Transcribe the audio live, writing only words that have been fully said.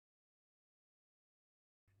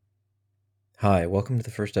Hi, welcome to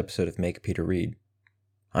the first episode of Make Peter Read.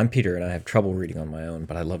 I'm Peter and I have trouble reading on my own,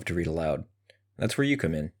 but I love to read aloud. That's where you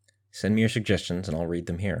come in. Send me your suggestions and I'll read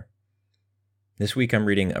them here. This week I'm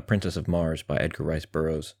reading A Princess of Mars by Edgar Rice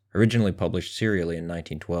Burroughs, originally published serially in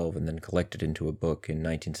 1912 and then collected into a book in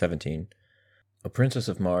 1917. A Princess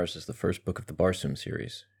of Mars is the first book of the Barsoom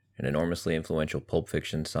series, an enormously influential pulp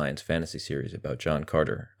fiction science fantasy series about John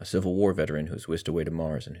Carter, a Civil War veteran who is whisked away to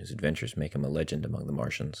Mars and whose adventures make him a legend among the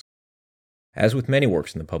Martians. As with many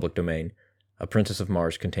works in the public domain, A Princess of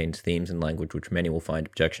Mars contains themes and language which many will find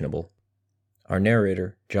objectionable. Our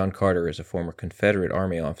narrator, John Carter, is a former Confederate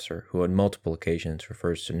Army officer who on multiple occasions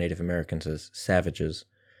refers to Native Americans as savages,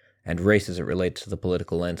 and race as it relates to the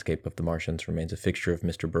political landscape of the Martians remains a fixture of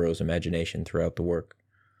Mr. Burroughs' imagination throughout the work.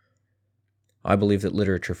 I believe that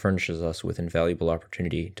literature furnishes us with invaluable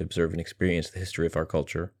opportunity to observe and experience the history of our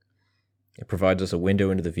culture. It provides us a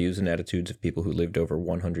window into the views and attitudes of people who lived over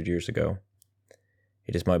 100 years ago.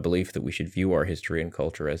 It is my belief that we should view our history and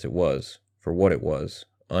culture as it was, for what it was,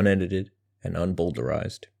 unedited and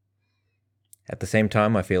unboulderized. At the same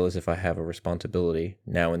time, I feel as if I have a responsibility,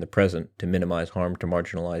 now in the present, to minimize harm to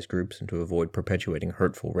marginalized groups and to avoid perpetuating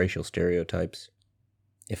hurtful racial stereotypes.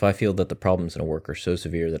 If I feel that the problems in a work are so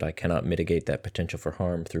severe that I cannot mitigate that potential for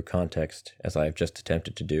harm through context, as I have just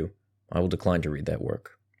attempted to do, I will decline to read that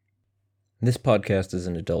work. This podcast is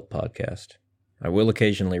an adult podcast. I will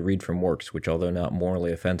occasionally read from works which, although not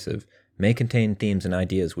morally offensive, may contain themes and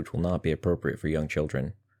ideas which will not be appropriate for young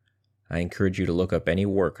children. I encourage you to look up any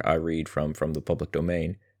work I read from the public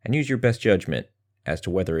domain and use your best judgment as to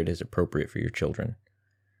whether it is appropriate for your children.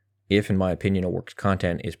 If, in my opinion, a work's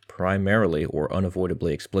content is primarily or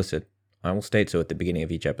unavoidably explicit, I will state so at the beginning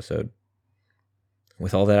of each episode.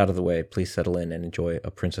 With all that out of the way, please settle in and enjoy A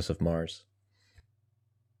Princess of Mars.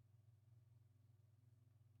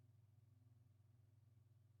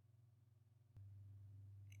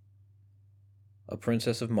 A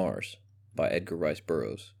Princess of Mars by Edgar Rice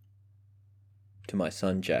Burroughs. To my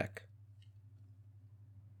son Jack.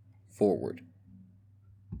 Forward.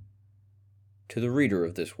 To the reader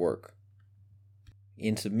of this work.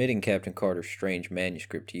 In submitting Captain Carter's strange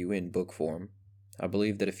manuscript to you in book form, I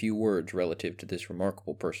believe that a few words relative to this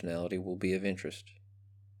remarkable personality will be of interest.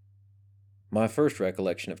 My first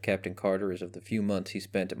recollection of Captain Carter is of the few months he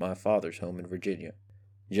spent at my father's home in Virginia,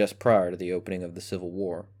 just prior to the opening of the Civil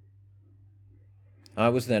War. I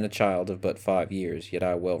was then a child of but 5 years, yet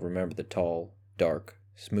I well remember the tall, dark,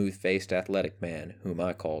 smooth-faced athletic man whom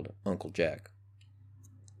I called Uncle Jack.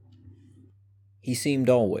 He seemed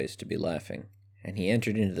always to be laughing, and he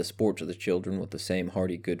entered into the sports of the children with the same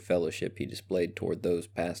hearty good fellowship he displayed toward those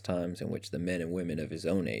pastimes in which the men and women of his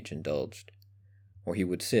own age indulged, or he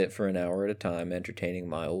would sit for an hour at a time entertaining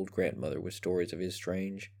my old grandmother with stories of his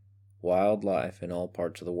strange, wild life in all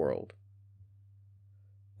parts of the world.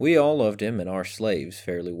 We all loved him, and our slaves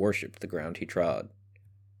fairly worshipped the ground he trod.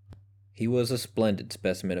 He was a splendid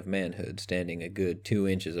specimen of manhood, standing a good 2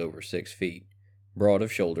 inches over 6 feet, broad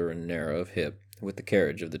of shoulder and narrow of hip, with the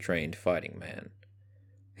carriage of the trained fighting man.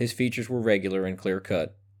 His features were regular and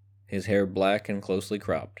clear-cut, his hair black and closely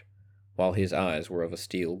cropped, while his eyes were of a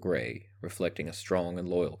steel gray, reflecting a strong and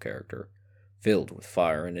loyal character, filled with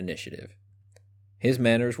fire and initiative. His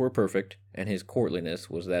manners were perfect, and his courtliness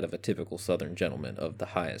was that of a typical Southern gentleman of the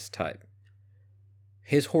highest type.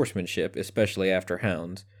 His horsemanship, especially after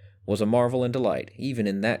hounds, was a marvel and delight, even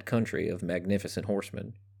in that country of magnificent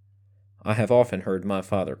horsemen. I have often heard my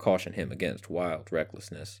father caution him against wild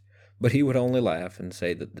recklessness, but he would only laugh and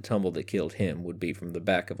say that the tumble that killed him would be from the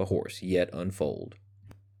back of a horse yet unfoaled.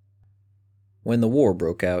 When the war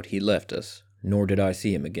broke out, he left us, nor did I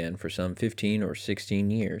see him again for some 15 or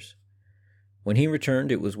 16 years. When he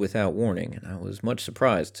returned, it was without warning, and I was much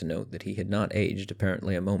surprised to note that he had not aged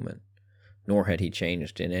apparently a moment, nor had he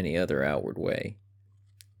changed in any other outward way.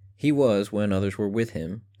 He was, when others were with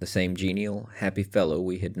him, the same genial, happy fellow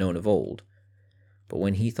we had known of old, but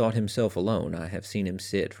when he thought himself alone, I have seen him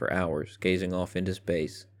sit for hours, gazing off into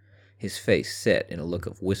space, his face set in a look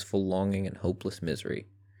of wistful longing and hopeless misery,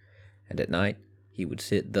 and at night he would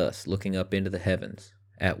sit thus looking up into the heavens,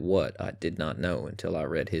 at what I did not know until I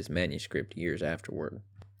read his manuscript years afterward.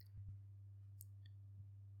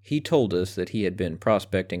 He told us that he had been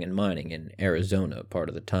prospecting and mining in Arizona part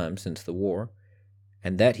of the time since the war,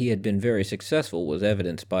 and that he had been very successful was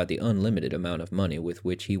evidenced by the unlimited amount of money with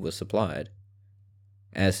which he was supplied.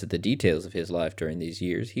 As to the details of his life during these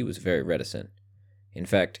years, he was very reticent. In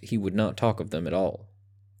fact, he would not talk of them at all.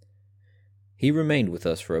 He remained with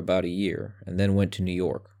us for about a year, and then went to New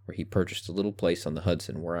York, where he purchased a little place on the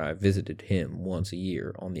Hudson where I visited him once a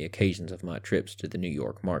year on the occasions of my trips to the New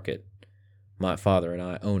York market. my father and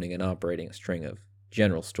I owning and operating a string of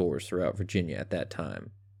general stores throughout Virginia at that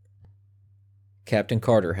time. Captain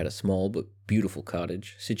Carter had a small but beautiful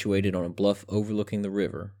cottage situated on a bluff overlooking the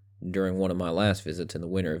river. During one of my last visits in the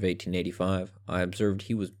winter of 1885, I observed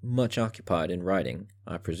he was much occupied in writing,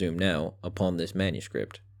 I presume now, upon this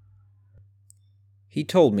manuscript. He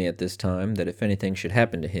told me at this time that if anything should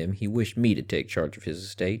happen to him, he wished me to take charge of his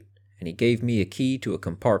estate, and he gave me a key to a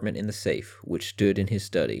compartment in the safe which stood in his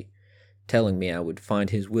study, telling me I would find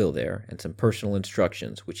his will there and some personal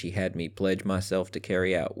instructions which he had me pledge myself to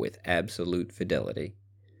carry out with absolute fidelity.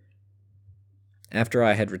 After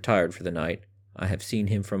I had retired for the night, I have seen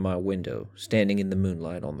him from my window, standing in the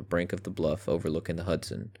moonlight on the brink of the bluff overlooking the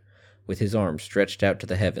Hudson, with his arms stretched out to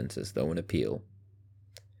the heavens as though in appeal.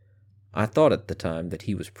 I thought at the time that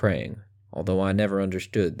he was praying, although I never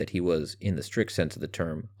understood that he was, in the strict sense of the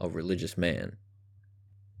term, a religious man.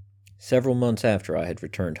 Several months after I had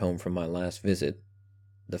returned home from my last visit,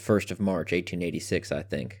 the 1st of March, 1886, I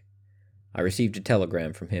think, I received a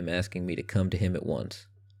telegram from him asking me to come to him at once.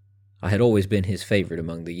 I had always been his favorite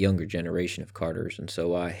among the younger generation of Carters, and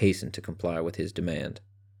so I hastened to comply with his demand.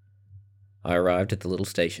 I arrived at the little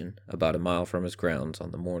station, about a mile from his grounds,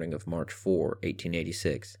 on the morning of March 4,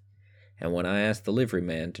 1886, and when I asked the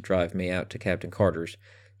liveryman to drive me out to Captain Carter's,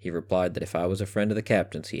 he replied that if I was a friend of the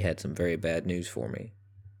captain's, he had some very bad news for me.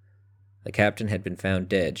 The captain had been found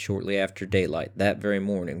dead shortly after daylight that very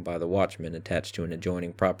morning by the watchman attached to an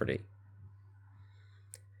adjoining property.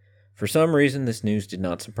 For some reason this news did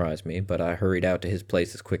not surprise me, but I hurried out to his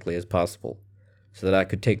place as quickly as possible, so that I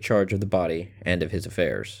could take charge of the body and of his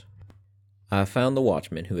affairs. I found the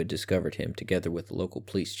watchman who had discovered him, together with the local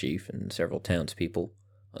police chief and several townspeople,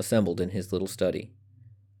 assembled in his little study.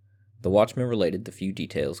 The watchman related the few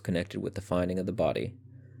details connected with the finding of the body,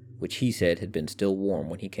 which he said had been still warm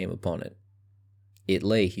when he came upon it. It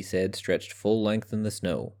lay, he said, stretched full length in the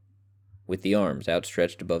snow, with the arms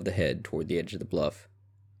outstretched above the head toward the edge of the bluff,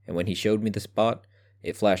 and when he showed me the spot,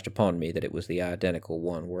 it flashed upon me that it was the identical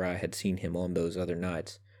one where I had seen him on those other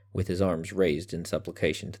nights, with his arms raised in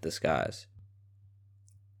supplication to the skies.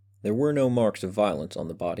 There were no marks of violence on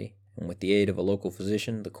the body, and with the aid of a local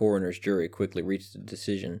physician, the coroner's jury quickly reached the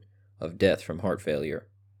decision of death from heart failure.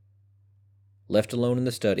 Left alone in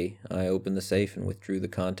the study, I opened the safe and withdrew the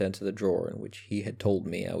contents of the drawer in which he had told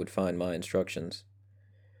me I would find my instructions.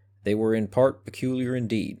 They were in part peculiar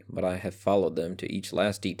indeed, but I have followed them to each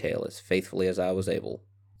last detail as faithfully as I was able.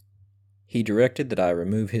 He directed that I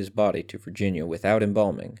remove his body to Virginia without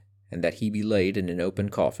embalming, and that he be laid in an open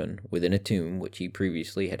coffin within a tomb which he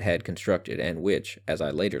previously had had constructed and which, as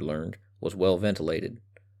I later learned, was well ventilated.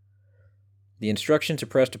 The instructions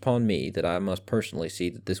impressed upon me that I must personally see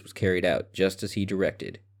that this was carried out just as he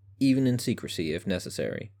directed, even in secrecy if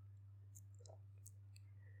necessary.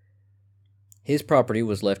 His property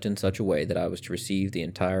was left in such a way that I was to receive the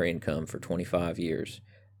entire income for 25 years,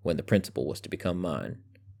 when the principal was to become mine.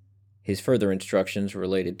 His further instructions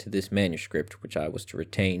related to this manuscript, which I was to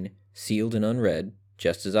retain, sealed and unread,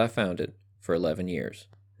 just as I found it, for 11 years,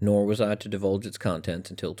 nor was I to divulge its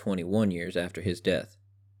contents until 21 years after his death.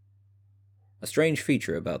 A strange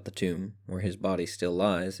feature about the tomb, where his body still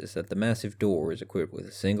lies, is that the massive door is equipped with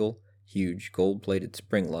a single, huge, gold-plated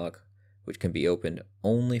spring lock, which can be opened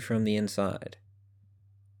only from the inside.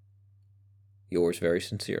 Yours very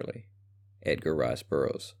sincerely, Edgar Rice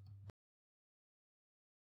Burroughs.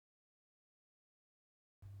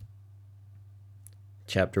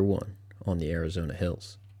 Chapter 1. On the Arizona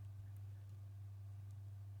Hills.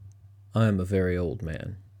 I am a very old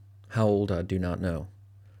man. How old I do not know.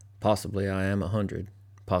 Possibly I am 100,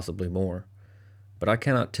 possibly more, but I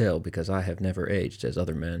cannot tell because I have never aged as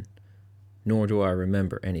other men, nor do I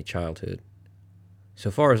remember any childhood.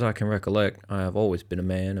 So far as I can recollect, I have always been a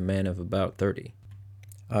man of about 30.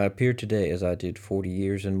 I appear today as I did 40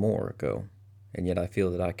 years and more ago, and yet I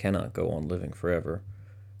feel that I cannot go on living forever,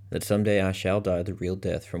 that some day I shall die the real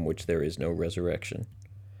death from which there is no resurrection.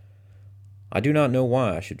 I do not know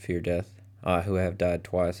why I should fear death, I who have died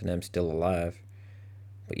twice and am still alive,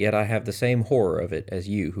 but yet I have the same horror of it as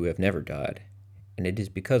you who have never died, and it is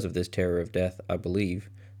because of this terror of death, I believe,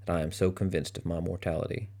 that I am so convinced of my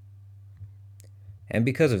mortality. And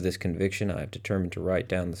because of this conviction, I have determined to write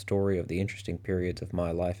down the story of the interesting periods of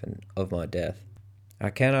my life and of my death.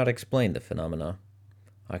 I cannot explain the phenomena.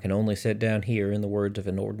 I can only set down here, in the words of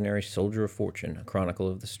an ordinary soldier of fortune, a chronicle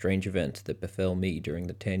of the strange events that befell me during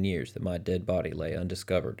the 10 years that my dead body lay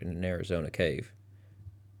undiscovered in an Arizona cave.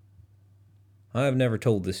 I have never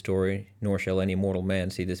told this story, nor shall any mortal man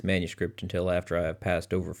see this manuscript until after I have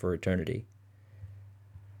passed over for eternity.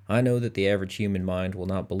 I know that the average human mind will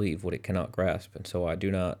not believe what it cannot grasp, and so I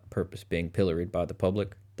do not purpose being pilloried by the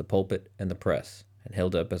public, the pulpit, and the press, and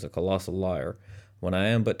held up as a colossal liar, when I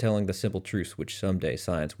am but telling the simple truths which some day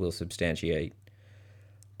science will substantiate.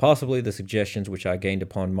 Possibly the suggestions which I gained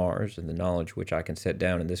upon Mars, and the knowledge which I can set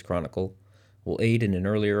down in this chronicle, will aid in an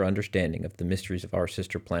earlier understanding of the mysteries of our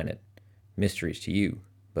sister planet. Mysteries to you,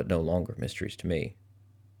 but no longer mysteries to me.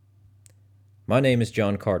 My name is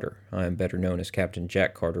John Carter. I am better known as Captain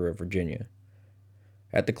Jack Carter of Virginia.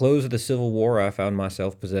 At the close of the Civil War, I found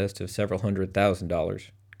myself possessed of several $100,000,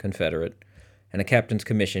 Confederate, and a captain's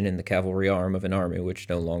commission in the cavalry arm of an army which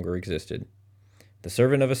no longer existed. The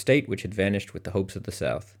servant of a state which had vanished with the hopes of the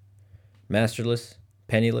South. Masterless,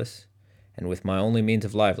 penniless, and with my only means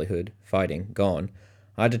of livelihood, fighting, gone,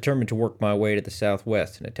 I determined to work my way to the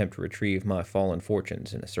southwest and attempt to retrieve my fallen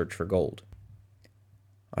fortunes in a search for gold.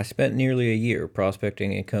 I spent nearly a year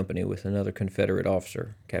prospecting in company with another Confederate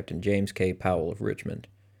officer, Captain James K. Powell of Richmond.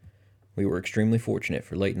 We were extremely fortunate,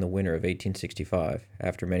 for late in the winter of 1865,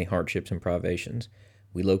 after many hardships and privations,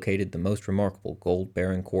 we located the most remarkable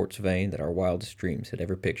gold-bearing quartz vein that our wildest dreams had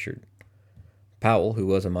ever pictured. Powell, who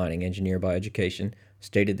was a mining engineer by education,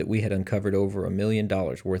 stated that we had uncovered over $1 million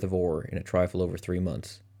worth of ore in a trifle over 3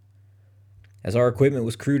 months. As our equipment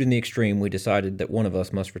was crude in the extreme, we decided that one of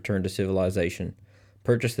us must return to civilization,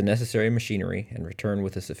 purchase the necessary machinery, and return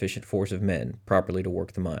with a sufficient force of men properly to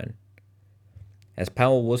work the mine. As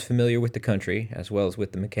Powell was familiar with the country, as well as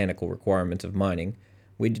with the mechanical requirements of mining,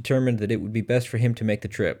 we determined that it would be best for him to make the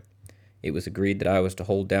trip. It was agreed that I was to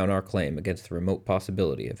hold down our claim against the remote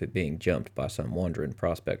possibility of it being jumped by some wandering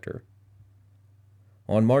prospector.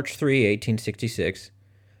 On March 3, 1866,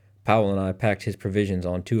 Powell and I packed his provisions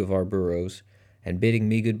on 2 of our burros, and bidding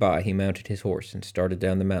me goodbye, he mounted his horse and started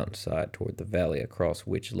down the mountainside toward the valley across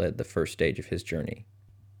which led the first stage of his journey.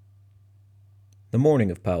 The morning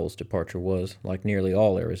of Powell's departure was, like nearly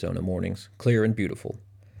all Arizona mornings, clear and beautiful.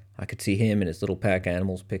 I could see him and his little pack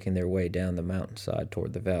animals picking their way down the mountainside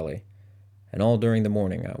toward the valley, and all during the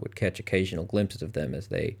morning I would catch occasional glimpses of them as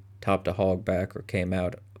they topped a hog back or came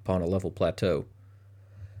out upon a level plateau.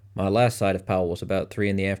 My last sight of Powell was about 3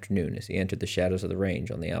 in the afternoon as he entered the shadows of the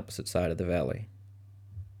range on the opposite side of the valley.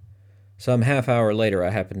 Some half-hour later I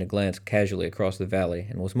happened to glance casually across the valley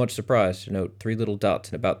and was much surprised to note 3 little dots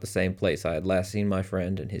in about the same place I had last seen my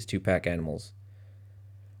friend and his 2 pack animals.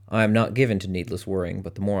 I am not given to needless worrying,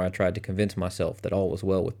 but the more I tried to convince myself that all was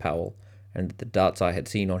well with Powell, and that the dots I had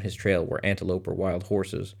seen on his trail were antelope or wild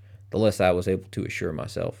horses, the less I was able to assure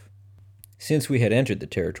myself. Since we had entered the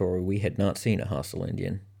territory, we had not seen a hostile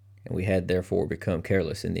Indian, and we had therefore become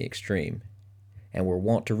careless in the extreme, and were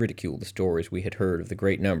wont to ridicule the stories we had heard of the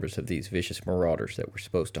great numbers of these vicious marauders that were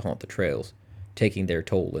supposed to haunt the trails, taking their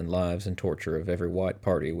toll in lives and torture of every white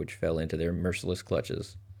party which fell into their merciless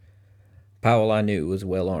clutches. Powell, I knew, was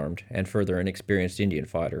well armed, and further an experienced Indian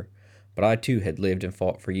fighter, but I too had lived and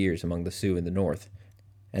fought for years among the Sioux in the north,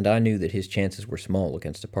 and I knew that his chances were small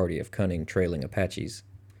against a party of cunning, trailing Apaches.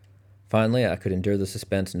 Finally, I could endure the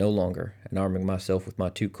suspense no longer, and arming myself with my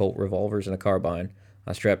 2 Colt revolvers and a carbine,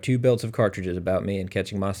 I strapped 2 belts of cartridges about me and,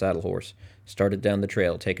 catching my saddle horse, started down the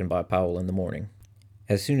trail taken by Powell in the morning.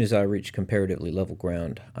 As soon as I reached comparatively level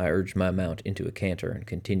ground, I urged my mount into a canter and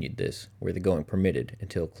continued this, where the going permitted,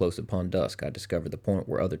 until close upon dusk I discovered the point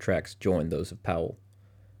where other tracks joined those of Powell.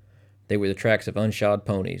 They were the tracks of unshod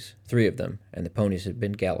ponies, 3 of them, and the ponies had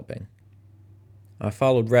been galloping. I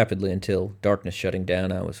followed rapidly until, darkness shutting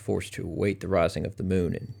down, I was forced to await the rising of the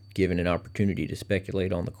moon and given an opportunity to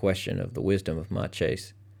speculate on the question of the wisdom of my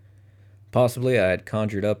chase. Possibly I had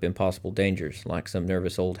conjured up impossible dangers, like some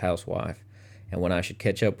nervous old housewife, and when I should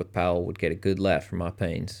catch up with Powell would get a good laugh for my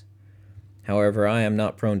pains. However, I am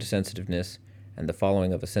not prone to sensitiveness, and the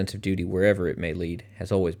following of a sense of duty wherever it may lead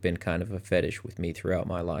has always been kind of a fetish with me throughout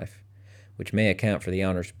my life, which may account for the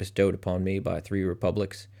honors bestowed upon me by 3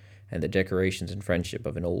 republics, and the decorations and friendship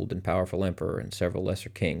of an old and powerful emperor and several lesser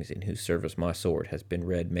kings in whose service my sword has been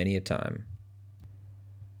read many a time.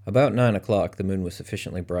 About 9 o'clock the moon was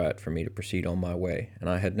sufficiently bright for me to proceed on my way, and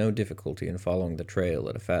I had no difficulty in following the trail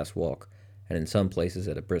at a fast walk, and in some places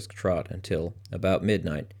at a brisk trot, until, about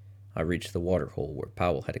midnight, I reached the water-hole where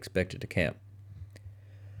Powell had expected to camp.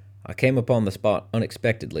 I came upon the spot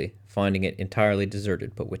unexpectedly, finding it entirely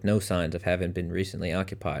deserted, but with no signs of having been recently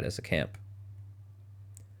occupied as a camp.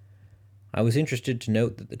 I was interested to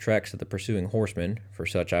note that the tracks of the pursuing horsemen, for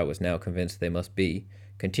such I was now convinced they must be,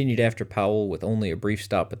 continued after Powell with only a brief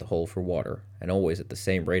stop at the hole for water, and always at the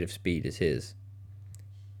same rate of speed as his.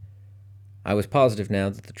 I was positive now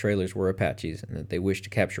that the trailers were Apaches, and that they wished to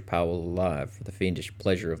capture Powell alive for the fiendish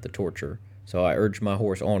pleasure of the torture, so I urged my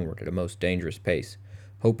horse onward at a most dangerous pace,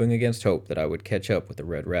 hoping against hope that I would catch up with the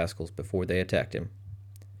red rascals before they attacked him.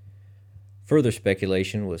 Further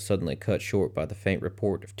speculation was suddenly cut short by the faint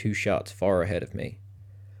report of 2 shots far ahead of me.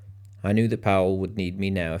 I knew that Powell would need me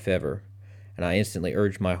now if ever, and I instantly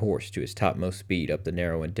urged my horse to his topmost speed up the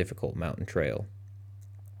narrow and difficult mountain trail.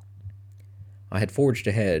 I had forged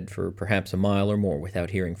ahead for perhaps a mile or more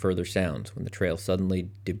without hearing further sounds when the trail suddenly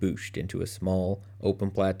debouched into a small, open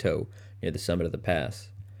plateau near the summit of the pass.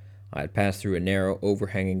 I had passed through a narrow,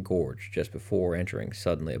 overhanging gorge just before entering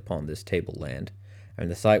suddenly upon this tableland, and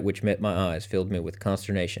the sight which met my eyes filled me with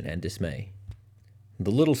consternation and dismay. The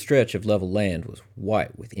little stretch of level land was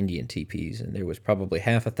white with Indian teepees, and there was probably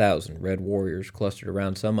 1,000 red warriors clustered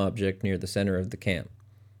around some object near the center of the camp.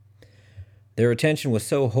 Their attention was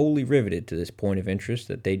so wholly riveted to this point of interest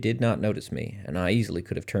that they did not notice me, and I easily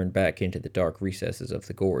could have turned back into the dark recesses of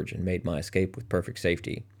the gorge and made my escape with perfect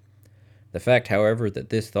safety. The fact, however, that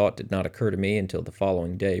this thought did not occur to me until the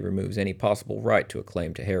following day removes any possible right to a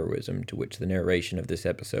claim to heroism to which the narration of this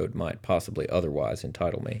episode might possibly otherwise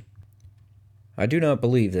entitle me. I do not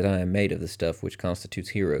believe that I am made of the stuff which constitutes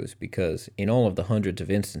heroes, because, in all of the hundreds of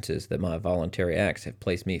instances that my voluntary acts have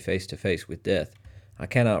placed me face to face with death, I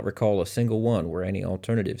cannot recall a single one where any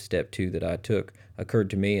alternative step that I took occurred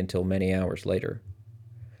to me until many hours later.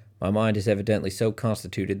 My mind is evidently so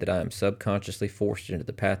constituted that I am subconsciously forced into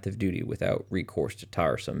the path of duty without recourse to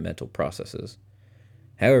tiresome mental processes.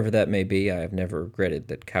 However that may be, I have never regretted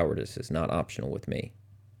that cowardice is not optional with me.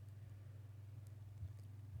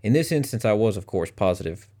 In this instance I was, of course,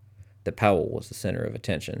 positive that Powell was the center of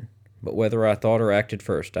attention, but whether I thought or acted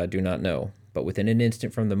first I do not know. But within an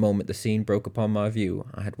instant from the moment the scene broke upon my view,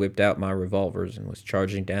 I had whipped out my revolvers and was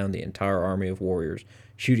charging down the entire army of warriors,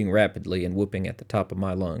 shooting rapidly and whooping at the top of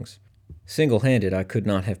my lungs. Single-handed, I could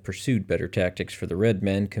not have pursued better tactics, for the red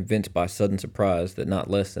men, convinced by sudden surprise that not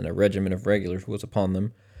less than a regiment of regulars was upon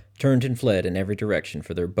them, turned and fled in every direction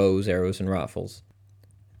for their bows, arrows, and rifles.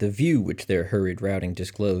 The view which their hurried routing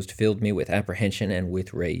disclosed filled me with apprehension and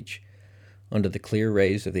with rage. Under the clear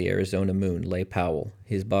rays of the Arizona moon lay Powell,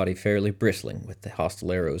 his body fairly bristling with the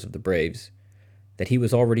hostile arrows of the braves. That he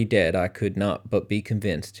was already dead I could not but be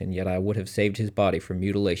convinced, and yet I would have saved his body from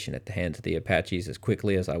mutilation at the hands of the Apaches as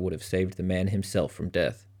quickly as I would have saved the man himself from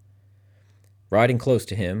death. Riding close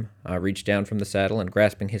to him, I reached down from the saddle and,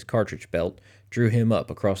 grasping his cartridge belt, drew him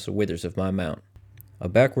up across the withers of my mount. A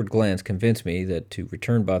backward glance convinced me that to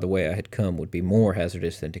return by the way I had come would be more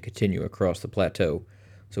hazardous than to continue across the plateau,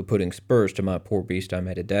 so putting spurs to my poor beast I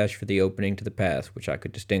made a dash for the opening to the pass which I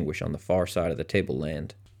could distinguish on the far side of the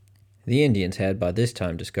tableland. The Indians had by this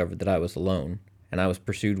time discovered that I was alone, and I was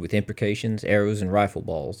pursued with imprecations, arrows, and rifle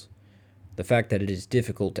balls. The fact that it is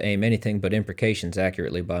difficult to aim anything but imprecations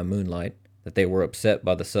accurately by moonlight, that they were upset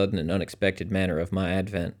by the sudden and unexpected manner of my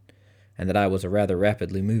advent, and that I was a rather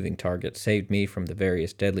rapidly moving target saved me from the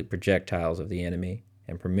various deadly projectiles of the enemy,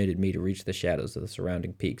 and permitted me to reach the shadows of the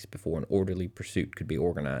surrounding peaks before an orderly pursuit could be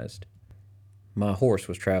organized. My horse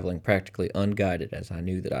was traveling practically unguided, as I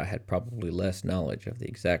knew that I had probably less knowledge of the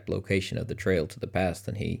exact location of the trail to the pass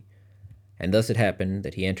than he, and thus it happened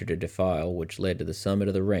that he entered a defile which led to the summit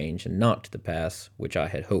of the range and not to the pass which I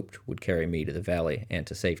had hoped would carry me to the valley and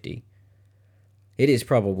to safety. It is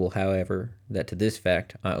probable, however, that to this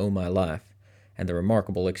fact I owe my life, and the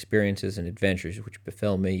remarkable experiences and adventures which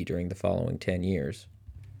befell me during the following 10 years.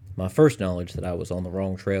 My first knowledge that I was on the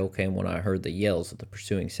wrong trail came when I heard the yells of the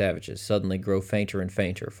pursuing savages suddenly grow fainter and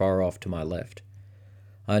fainter far off to my left.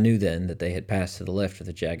 I knew then that they had passed to the left of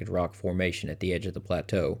the jagged rock formation at the edge of the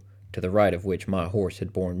plateau, to the right of which my horse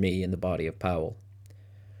had borne me and the body of Powell.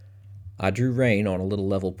 I drew rein on a little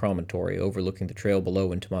level promontory overlooking the trail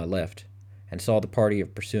below and to my left, and saw the party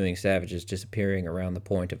of pursuing savages disappearing around the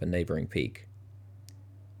point of a neighboring peak.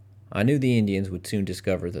 I knew the Indians would soon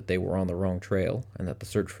discover that they were on the wrong trail, and that the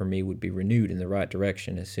search for me would be renewed in the right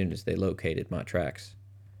direction as soon as they located my tracks.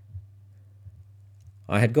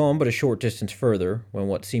 I had gone but a short distance further when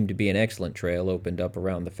what seemed to be an excellent trail opened up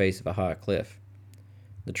around the face of a high cliff.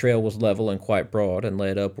 The trail was level and quite broad, and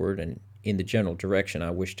led upward and in the general direction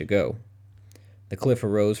I wished to go. The cliff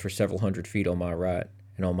arose for several hundred feet on my right,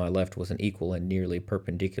 and on my left was an equal and nearly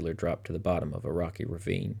perpendicular drop to the bottom of a rocky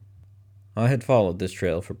ravine. I had followed this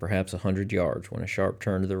trail for perhaps 100 yards when a sharp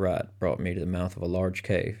turn to the right brought me to the mouth of a large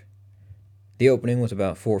cave. The opening was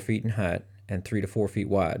about 4 feet in height and 3 to 4 feet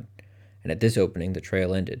wide, and at this opening the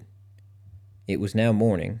trail ended. It was now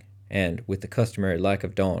morning, and, with the customary lack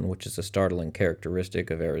of dawn which is a startling characteristic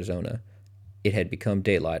of Arizona, it had become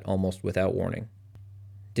daylight almost without warning.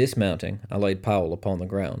 Dismounting, I laid Powell upon the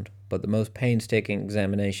ground, but the most painstaking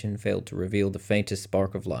examination failed to reveal the faintest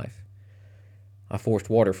spark of life. I forced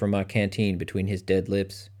water from my canteen between his dead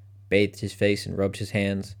lips, bathed his face and rubbed his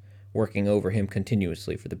hands, working over him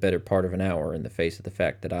continuously for the better part of an hour in the face of the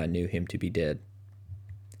fact that I knew him to be dead.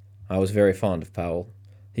 I was very fond of Powell.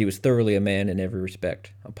 He was thoroughly a man in every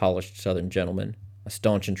respect, a polished Southern gentleman, a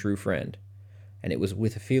staunch and true friend, and it was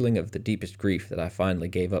with a feeling of the deepest grief that I finally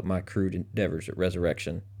gave up my crude endeavors at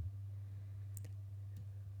resurrection.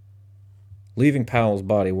 Leaving Powell's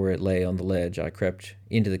body where it lay on the ledge, I crept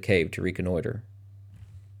into the cave to reconnoiter.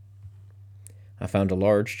 I found a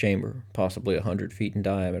large chamber, possibly 100 feet in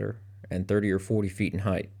diameter and 30 or 40 feet in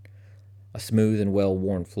height, a smooth and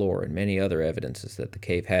well-worn floor, and many other evidences that the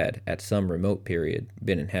cave had, at some remote period,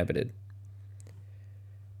 been inhabited.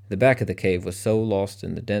 The back of the cave was so lost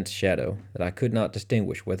in the dense shadow that I could not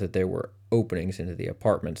distinguish whether there were openings into the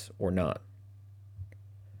apartments or not.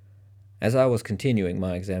 As I was continuing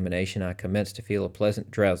my examination, I commenced to feel a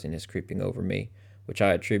pleasant drowsiness creeping over me, which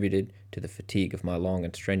I attributed to the fatigue of my long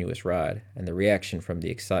and strenuous ride, and the reaction from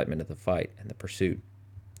the excitement of the fight and the pursuit.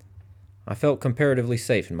 I felt comparatively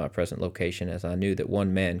safe in my present location, as I knew that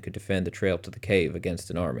one man could defend the trail to the cave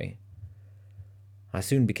against an army. I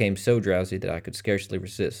soon became so drowsy that I could scarcely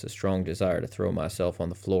resist a strong desire to throw myself on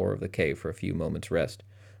the floor of the cave for a few moments' rest,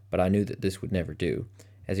 but I knew that this would never do,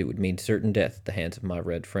 as it would mean certain death at the hands of my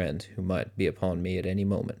red friends, who might be upon me at any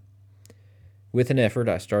moment. With an effort,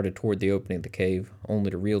 I started toward the opening of the cave, only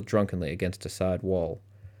to reel drunkenly against a side wall,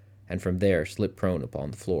 and from there slip prone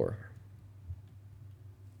upon the floor.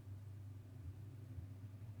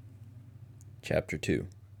 Chapter 2.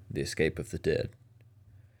 The Escape of the Dead.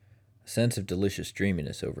 A sense of delicious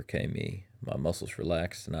dreaminess overcame me. My muscles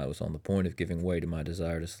relaxed, and I was on the point of giving way to my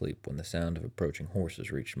desire to sleep when the sound of approaching horses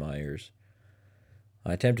reached my ears.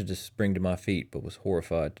 I attempted to spring to my feet, but was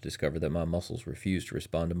horrified to discover that my muscles refused to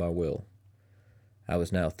respond to my will. I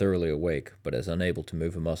was now thoroughly awake, but as unable to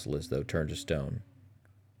move a muscle as though turned to stone.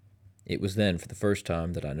 It was then, for the first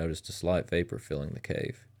time, that I noticed a slight vapor filling the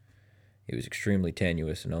cave. It was extremely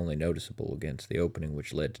tenuous and only noticeable against the opening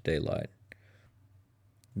which led to daylight.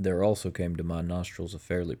 There also came to my nostrils a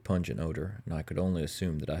fairly pungent odor, and I could only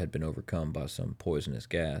assume that I had been overcome by some poisonous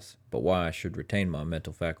gas, but why I should retain my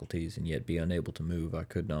mental faculties and yet be unable to move I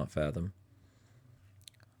could not fathom.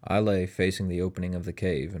 I lay facing the opening of the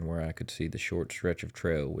cave, and where I could see the short stretch of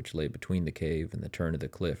trail which lay between the cave and the turn of the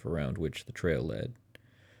cliff around which the trail led.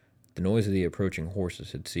 The noise of the approaching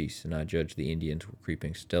horses had ceased, and I judged the Indians were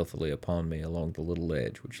creeping stealthily upon me along the little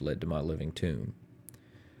ledge which led to my living tomb.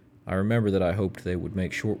 I remember that I hoped they would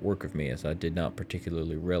make short work of me, as I did not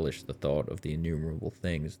particularly relish the thought of the innumerable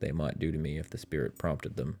things they might do to me if the spirit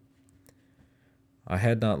prompted them. I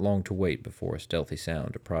had not long to wait before a stealthy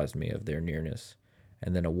sound apprised me of their nearness,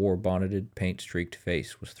 and then a war-bonneted, paint-streaked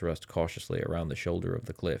face was thrust cautiously around the shoulder of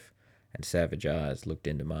the cliff, and savage eyes looked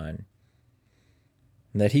into mine.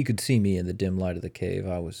 That he could see me in the dim light of the cave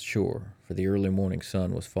I was sure, for the early morning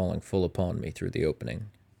sun was falling full upon me through the opening.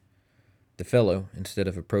 The fellow, instead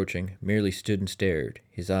of approaching, merely stood and stared,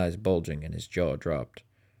 his eyes bulging and his jaw dropped.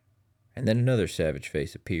 And then another savage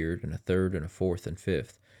face appeared, and a third and a fourth and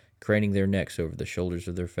fifth, craning their necks over the shoulders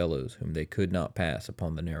of their fellows, whom they could not pass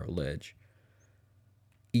upon the narrow ledge.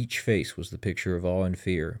 Each face was the picture of awe and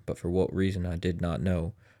fear, but for what reason I did not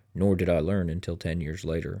know, nor did I learn until 10 years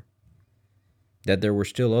later. That there were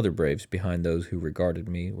still other braves behind those who regarded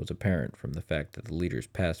me was apparent from the fact that the leaders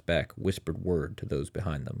passed back whispered word to those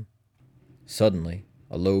behind them. Suddenly,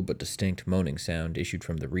 a low but distinct moaning sound issued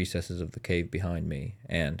from the recesses of the cave behind me,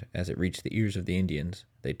 and, as it reached the ears of the Indians,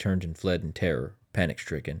 they turned and fled in terror,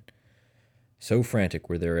 panic-stricken. So frantic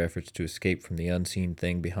were their efforts to escape from the unseen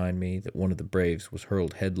thing behind me that one of the braves was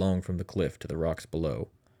hurled headlong from the cliff to the rocks below.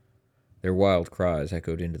 Their wild cries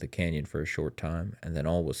echoed into the canyon for a short time, and then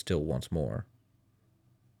all was still once more.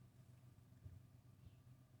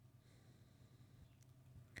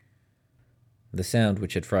 The sound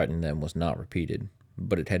which had frightened them was not repeated,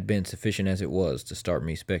 but it had been sufficient as it was to start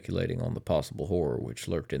me speculating on the possible horror which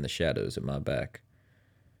lurked in the shadows at my back.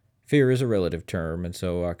 Fear is a relative term, and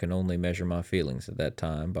so I can only measure my feelings at that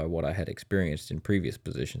time by what I had experienced in previous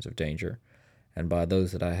positions of danger, and by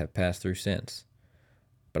those that I have passed through since.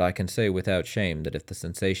 But I can say without shame that if the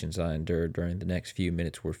sensations I endured during the next few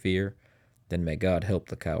minutes were fear, then may God help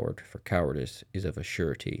the coward, for cowardice is of a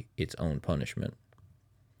surety its own punishment.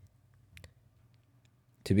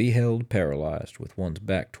 To be held paralyzed with one's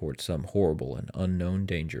back towards some horrible and unknown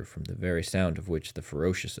danger, from the very sound of which the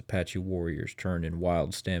ferocious Apache warriors turn in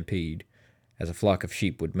wild stampede, as a flock of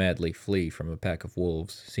sheep would madly flee from a pack of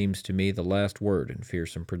wolves, seems to me the last word in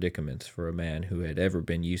fearsome predicaments for a man who had ever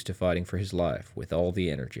been used to fighting for his life with all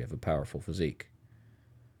the energy of a powerful physique.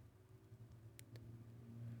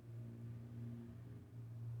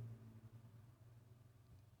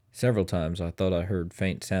 Several times I thought I heard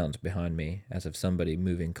faint sounds behind me, as of somebody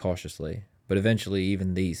moving cautiously, but eventually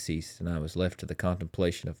even these ceased, and I was left to the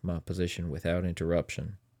contemplation of my position without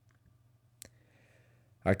interruption.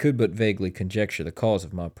 I could but vaguely conjecture the cause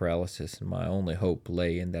of my paralysis, and my only hope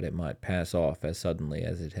lay in that it might pass off as suddenly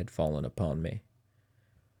as it had fallen upon me.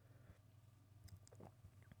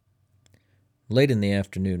 Late in the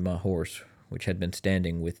afternoon, my horse, which had been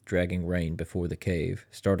standing with dragging rein before the cave,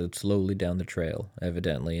 started slowly down the trail,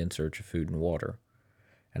 evidently in search of food and water,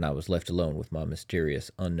 and I was left alone with my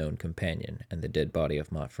mysterious, unknown companion and the dead body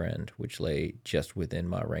of my friend, which lay just within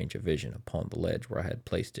my range of vision upon the ledge where I had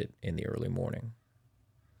placed it in the early morning.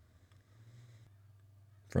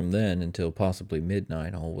 From then until possibly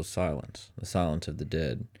midnight, all was silence, the silence of the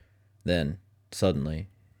dead. Then, suddenly,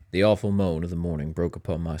 the awful moan of the morning broke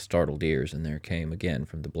upon my startled ears, and there came again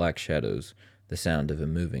from the black shadows the sound of a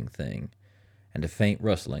moving thing, and a faint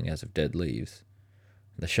rustling as of dead leaves.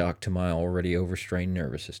 The shock to my already overstrained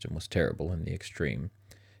nervous system was terrible in the extreme,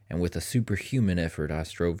 and with a superhuman effort I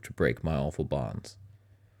strove to break my awful bonds.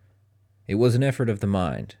 It was an effort of the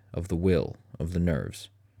mind, of the will, of the nerves.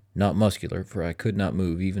 Not muscular, for I could not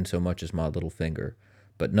move even so much as my little finger,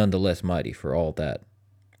 but none the less mighty for all that.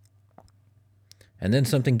 And then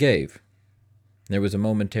something gave. There was a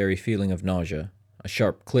momentary feeling of nausea, a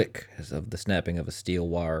sharp click as of the snapping of a steel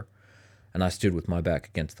wire, and I stood with my back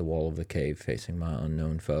against the wall of the cave, facing my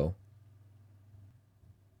unknown foe.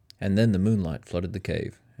 And then the moonlight flooded the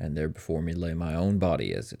cave, and there before me lay my own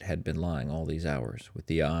body as it had been lying all these hours, with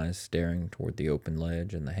the eyes staring toward the open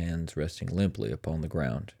ledge and the hands resting limply upon the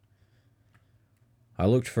ground. I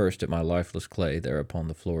looked first at my lifeless clay there upon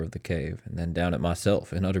the floor of the cave, and then down at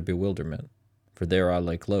myself in utter bewilderment, for there I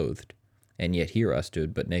lay clothed, and yet here I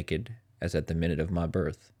stood but naked as at the minute of my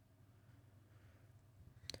birth.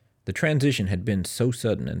 The transition had been so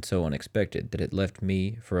sudden and so unexpected that it left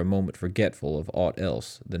me for a moment forgetful of aught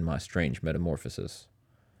else than my strange metamorphosis.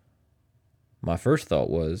 My first thought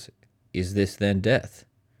was, is this then death?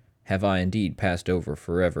 Have I indeed passed over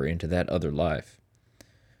forever into that other life?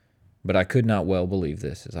 But I could not well believe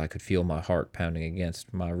this, as I could feel my heart pounding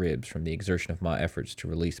against my ribs from the exertion of my efforts to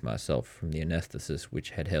release myself from the anaesthesis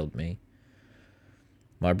which had held me.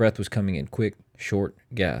 My breath was coming in quick, short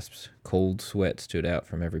gasps. Cold sweat stood out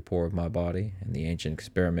from every pore of my body, and the ancient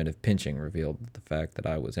experiment of pinching revealed the fact that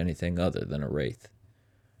I was anything other than a wraith.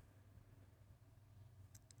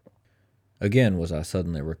 Again was I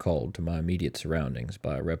suddenly recalled to my immediate surroundings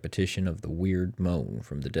by a repetition of the weird moan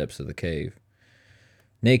from the depths of the cave.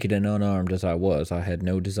 Naked and unarmed as I was, I had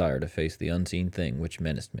no desire to face the unseen thing which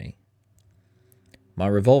menaced me. My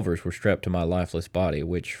revolvers were strapped to my lifeless body,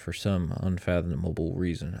 which, for some unfathomable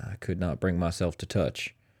reason, I could not bring myself to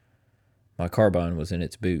touch. My carbine was in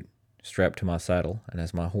its boot, strapped to my saddle, and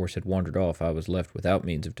as my horse had wandered off, I was left without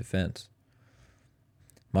means of defense.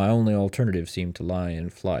 My only alternative seemed to lie in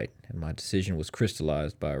flight, and my decision was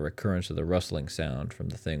crystallized by a recurrence of the rustling sound from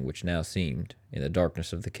the thing which now seemed, in the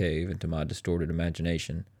darkness of the cave and to my distorted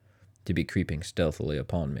imagination, to be creeping stealthily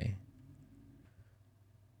upon me.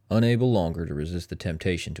 Unable longer to resist the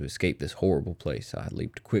temptation to escape this horrible place, I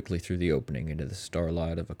leaped quickly through the opening into the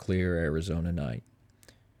starlight of a clear Arizona night.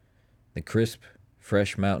 The crisp,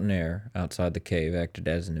 fresh mountain air outside the cave acted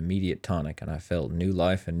as an immediate tonic, and I felt new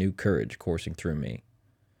life and new courage coursing through me.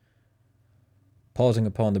 Pausing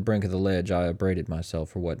upon the brink of the ledge, I upbraided myself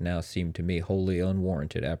for what now seemed to me wholly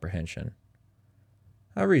unwarranted apprehension.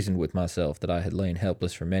 I reasoned with myself that I had lain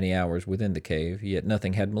helpless for many hours within the cave, yet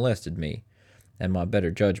nothing had molested me, and my better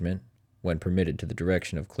judgment, when permitted to the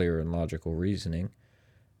direction of clear and logical reasoning,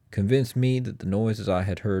 convinced me that the noises I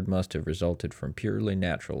had heard must have resulted from purely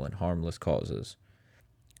natural and harmless causes.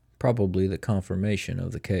 Probably the conformation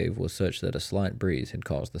of the cave was such that a slight breeze had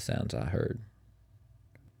caused the sounds I heard.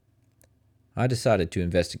 I decided to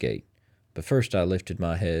investigate, but first I lifted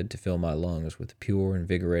my head to fill my lungs with the pure,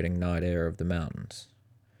 invigorating night air of the mountains.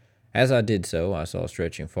 As I did so, I saw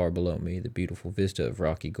stretching far below me the beautiful vista of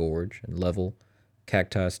rocky gorge and level,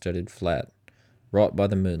 cacti-studded flat, wrought by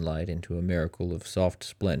the moonlight into a miracle of soft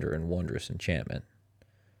splendor and wondrous enchantment.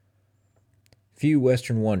 Few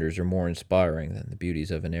Western wonders are more inspiring than the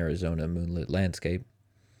beauties of an Arizona moonlit landscape.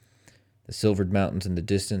 The silvered mountains in the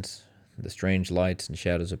distance, the strange lights and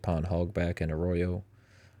shadows upon Hogback and Arroyo,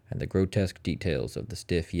 and the grotesque details of the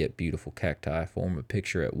stiff yet beautiful cacti form a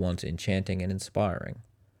picture at once enchanting and inspiring,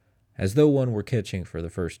 as though one were catching for the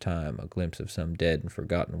first time a glimpse of some dead and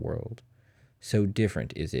forgotten world. So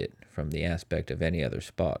different is it from the aspect of any other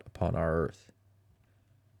spot upon our earth.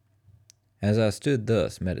 As I stood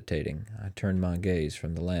thus meditating, I turned my gaze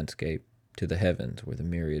from the landscape to the heavens, where the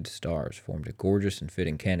myriad stars formed a gorgeous and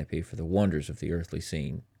fitting canopy for the wonders of the earthly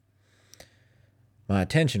scene. My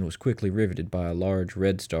attention was quickly riveted by a large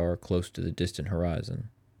red star close to the distant horizon.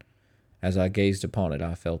 As I gazed upon it,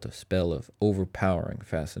 I felt a spell of overpowering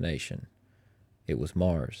fascination. It was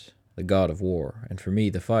Mars, the god of war, and for me,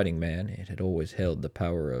 the fighting man, it had always held the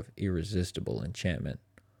power of irresistible enchantment.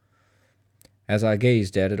 As I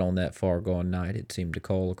gazed at it on that far-gone night, it seemed to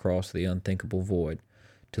call across the unthinkable void,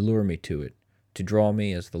 to lure me to it, to draw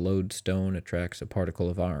me as the lodestone attracts a particle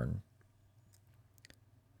of iron.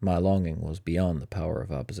 My longing was beyond the power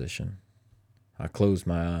of opposition. I closed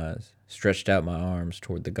my eyes, stretched out my arms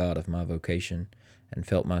toward the god of my vocation, and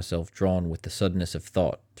felt myself drawn with the suddenness of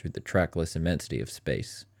thought through the trackless immensity of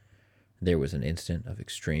space. There was an instant of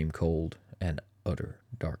extreme cold and utter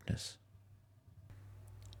darkness.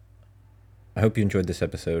 I hope you enjoyed this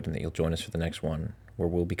episode and that you'll join us for the next one, where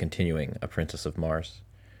we'll be continuing A Princess of Mars.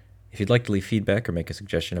 If you'd like to leave feedback or make a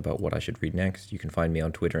suggestion about what I should read next, you can find me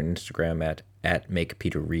on Twitter and Instagram at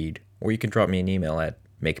MakePeterRead, or you can drop me an email at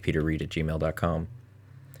makepeterread@gmail.com.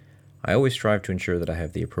 I always strive to ensure that I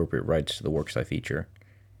have the appropriate rights to the works I feature.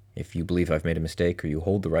 If you believe I've made a mistake or you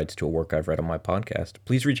hold the rights to a work I've read on my podcast,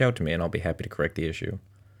 please reach out to me and I'll be happy to correct the issue.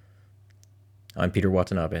 I'm Peter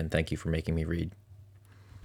Watanabe, and thank you for making me read.